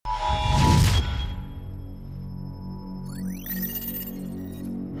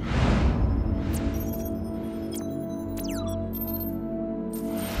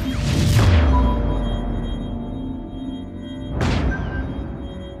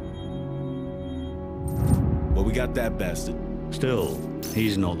We got that bastard. Still,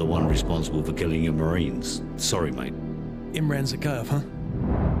 he's not the one responsible for killing your Marines. Sorry, mate. Imran Zakhaev, huh?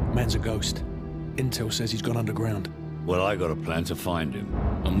 Man's a ghost. Intel says he's gone underground. Well, I got a plan to find him.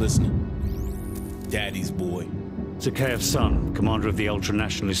 I'm listening. Daddy's boy. Zakhaev's son, commander of the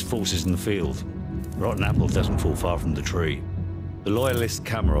ultra-nationalist forces in the field. Rotten apple doesn't fall far from the tree. The loyalist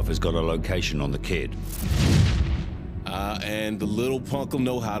Kamarov has got a location on the kid. And the little punk'll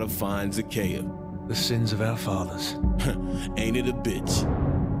know how to find Zakhaev. The sins of our fathers. Ain't it a bitch?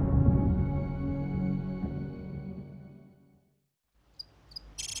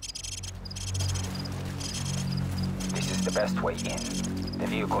 This is the best way in. The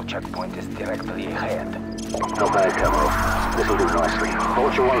vehicle checkpoint is directly ahead. Not bad, Kamarov. This'll do nicely.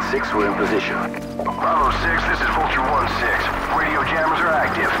 Vulture 1-6, we're in position. Bravo 6, this is Vulture 1-6. Radio jammers are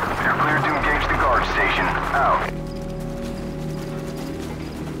active. You're cleared to engage the guard station. Out.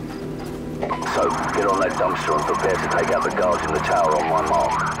 So, get on that dumpster and prepare to take out the guards in the tower on my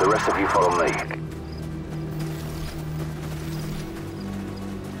mark. The rest of you follow me.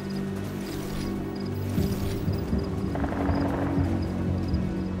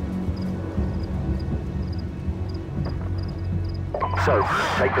 So,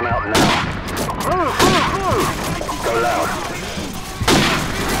 take them out now. Move, move, move! Go loud.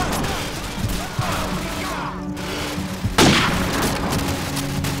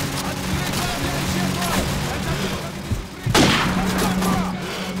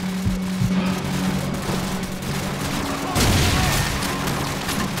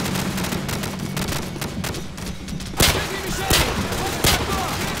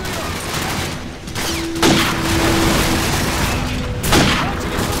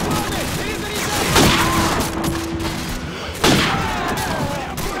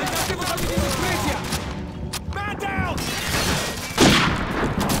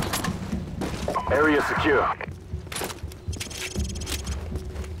 Area secure.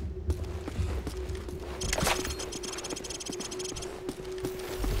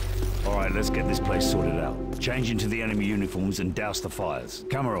 All right, let's get this place sorted out. Change into the enemy uniforms and douse the fires.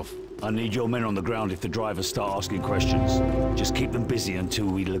 Kamarov, I need your men on the ground if the drivers start asking questions. Just keep them busy until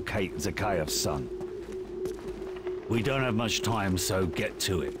we locate Zakhaev's son. We don't have much time, so get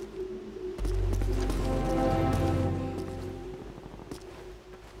to it.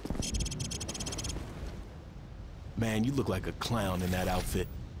 Man, you look like a clown in that outfit.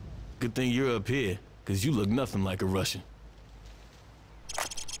 Good thing you're up here, because you look nothing like a Russian.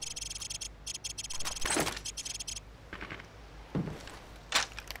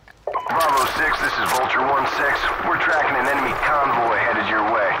 Bravo 6, this is Vulture 1-6. We're tracking an enemy convoy headed your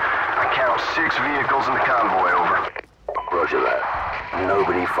way. I count 6 vehicles in the convoy, over. Roger that.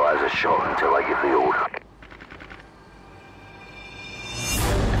 Nobody fires a shot until I give the order.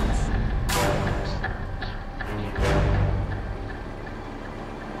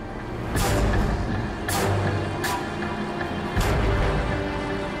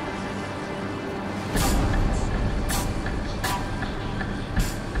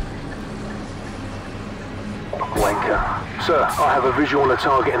 Sir, I have a visual on a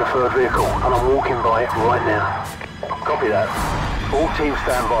target in a third vehicle, and I'm walking by it right now. Copy that. All teams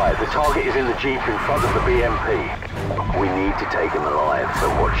stand by. The target is in the Jeep in front of the BMP. We need to take him alive, so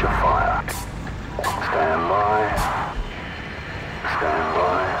watch your fire. Stand by. Stand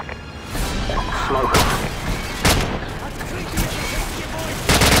by. Smoke him.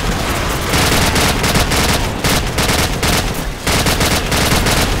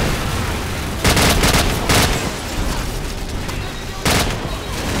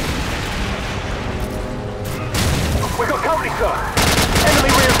 We got company, sir! Enemy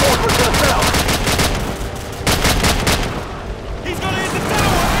reinforcements to the south! He's gonna hit the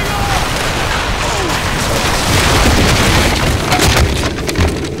tower!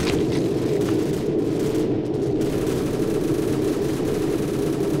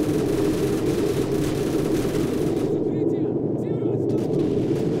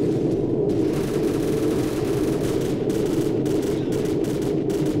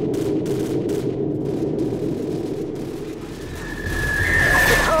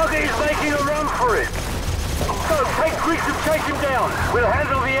 Chase him down. We'll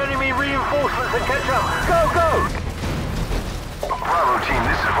handle the enemy reinforcements and catch up. Go, go! Bravo team,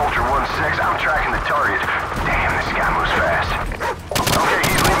 this is Vulture 1-6. I'm tracking the target. Damn, this guy moves fast. Okay,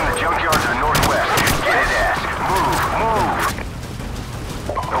 he's leaving the junkyard to the northwest. Get his ass. Move, move.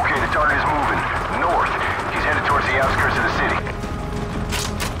 Okay, the target is moving. North. He's headed towards the outskirts of the city.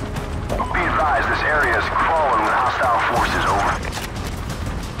 Be advised, this area is crawling with hostile forces, over.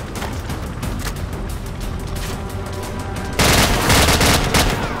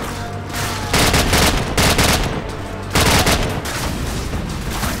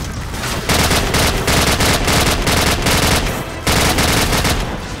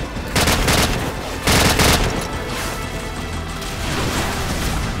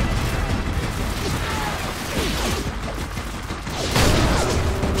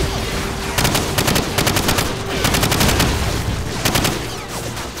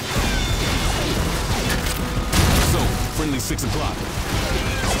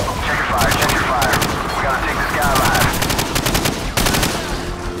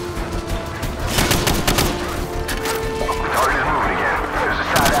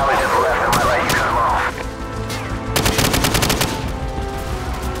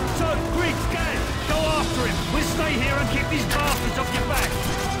 stay here and keep these bastards off your back.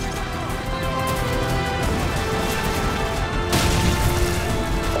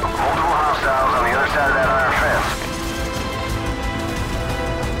 Multiple hostiles on the other side of that iron fence.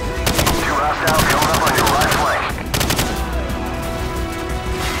 2 hostiles coming up on your right flank.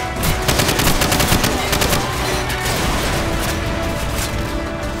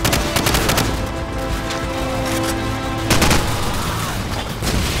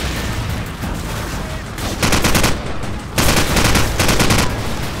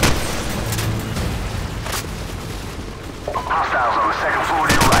 Hostiles on the second floor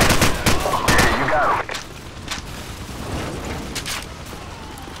to your right. There, you got 'em.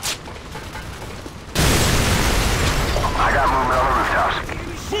 I got movement on the rooftops.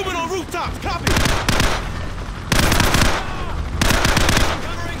 Moving on rooftops, copy!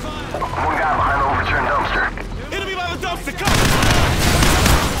 One guy behind the overturned dumpster. Enemy by the dumpster, copy!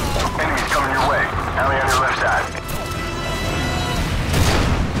 Enemies coming your way. Alley on your left side.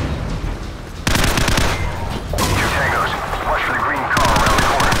 2 tangos. Watch for the green car around the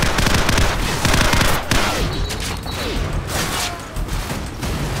corner.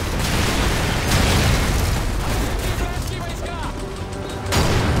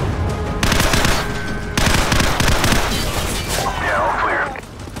 Yeah, all clear.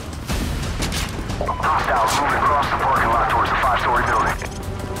 Hostiles moving across the parking lot towards the 5-story building.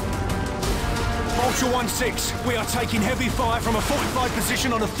 Vulture 1-6, we are taking heavy fire from a fortified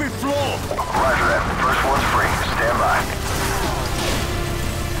position on the 5th floor. Roger that. First one's free. Stand by.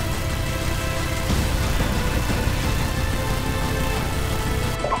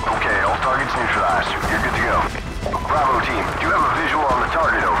 Okay, all targets neutralized. You're good to go. Bravo team, do you have a visual on the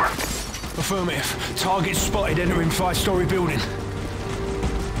target, over? Affirmative. Target spotted entering 5-story building.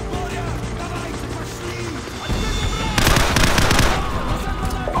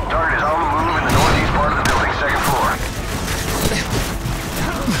 Target is on the move in the northeast part of the building, 2nd floor.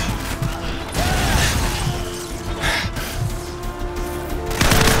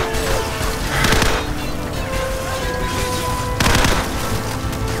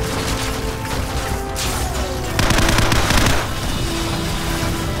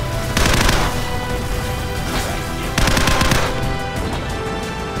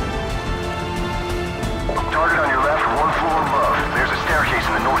 Target on your left, 1 floor above. There's a staircase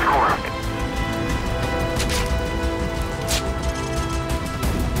in the north corner.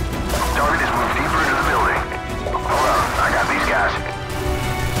 Target has moved deeper into the building. Hold on, I got these guys.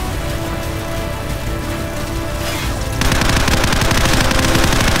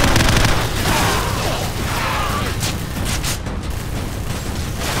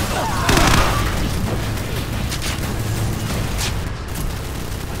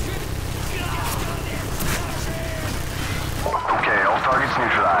 Okay, all targets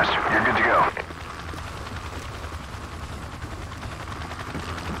neutralized. You're good to go.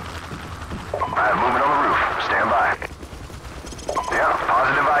 I have movement on the roof. Stand by. Yeah,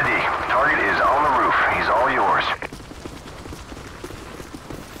 positive ID. Target is on the roof. He's all yours.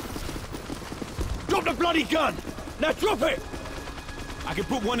 Drop the bloody gun! Now drop it! I can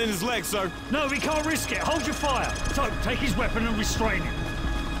put one in his leg, sir. No, we can't risk it. Hold your fire. Tope, take his weapon and restrain him.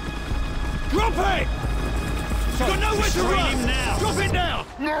 Drop it! You got nowhere to restrain run! him now. Drop it now!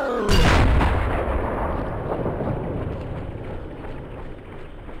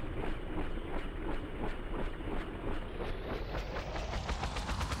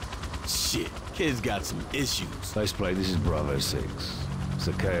 Shit, kid's got some issues. Faceplate, this is Bravo 6.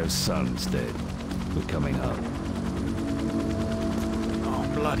 Zakhaev's son's dead. We're coming home. Oh,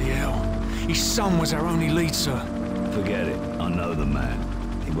 bloody hell. His son was our only lead, sir. Forget it. I know the man.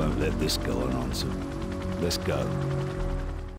 He won't let this go unanswered. Let's go.